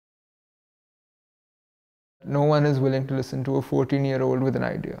No one is willing to listen to a 14-year-old with an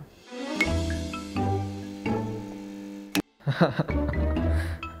idea.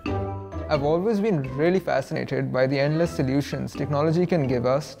 I've always been really fascinated by the endless solutions technology can give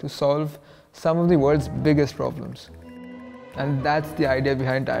us to solve some of the world's biggest problems. And that's the idea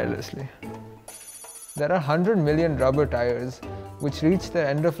behind Tyrelessly. There are 100 million rubber tires which reach their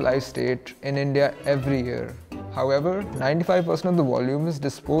end-of-life state in India every year. However, 95% of the volume is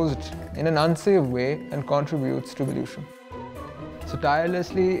disposed in an unsafe way and contributes to pollution. So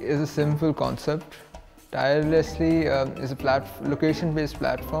Tyrelessly is a simple concept. Tyrelessly is a location-based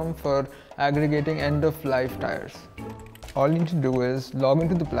platform for aggregating end-of-life tires. All you need to do is log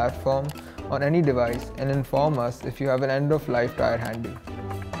into the platform on any device and inform us if you have an end-of-life tire handy.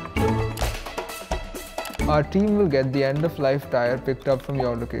 Our team will get the end-of-life tire picked up from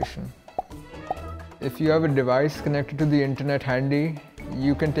your location. If you have a device connected to the internet handy,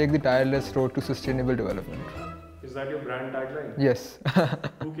 you can take the tireless road to sustainable development. Is that your brand tagline? Yes.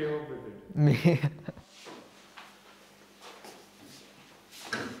 Who came up with it? Me.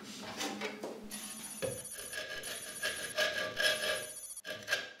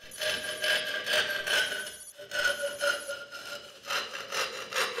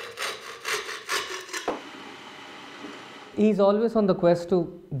 He's always on the quest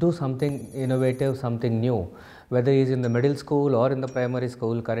to do something innovative, something new. Whether he's in the middle school or in the primary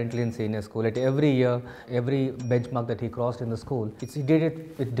school, currently in senior school, at every year, every benchmark that he crossed in the school, he did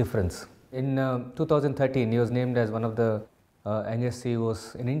it with difference. In 2013, he was named as one of the youngest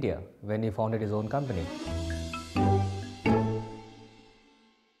CEOs in India when he founded his own company.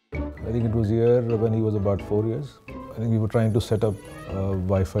 I think it was here when he was about 4 years. I think we were trying to set up a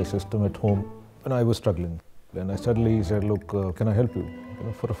Wi-Fi system at home and I was struggling. And I suddenly said, look, can I help you?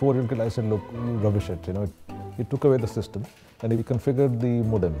 For a 4-year-old kid, I said, look, you rubbish it. He took away the system and he configured the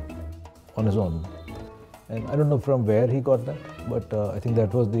modem on his own. And I don't know from where he got that, but I think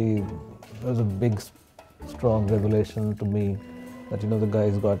that was a big, strong revelation to me that, the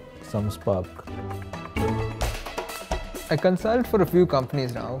guy's got some spark. I consult for a few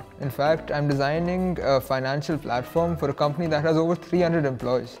companies now. In fact, I'm designing a financial platform for a company that has over 300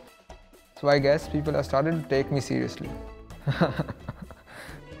 employees. So I guess people have started to take me seriously.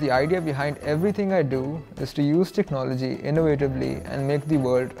 The idea behind everything I do is to use technology innovatively and make the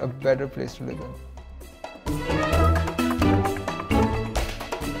world a better place to live in.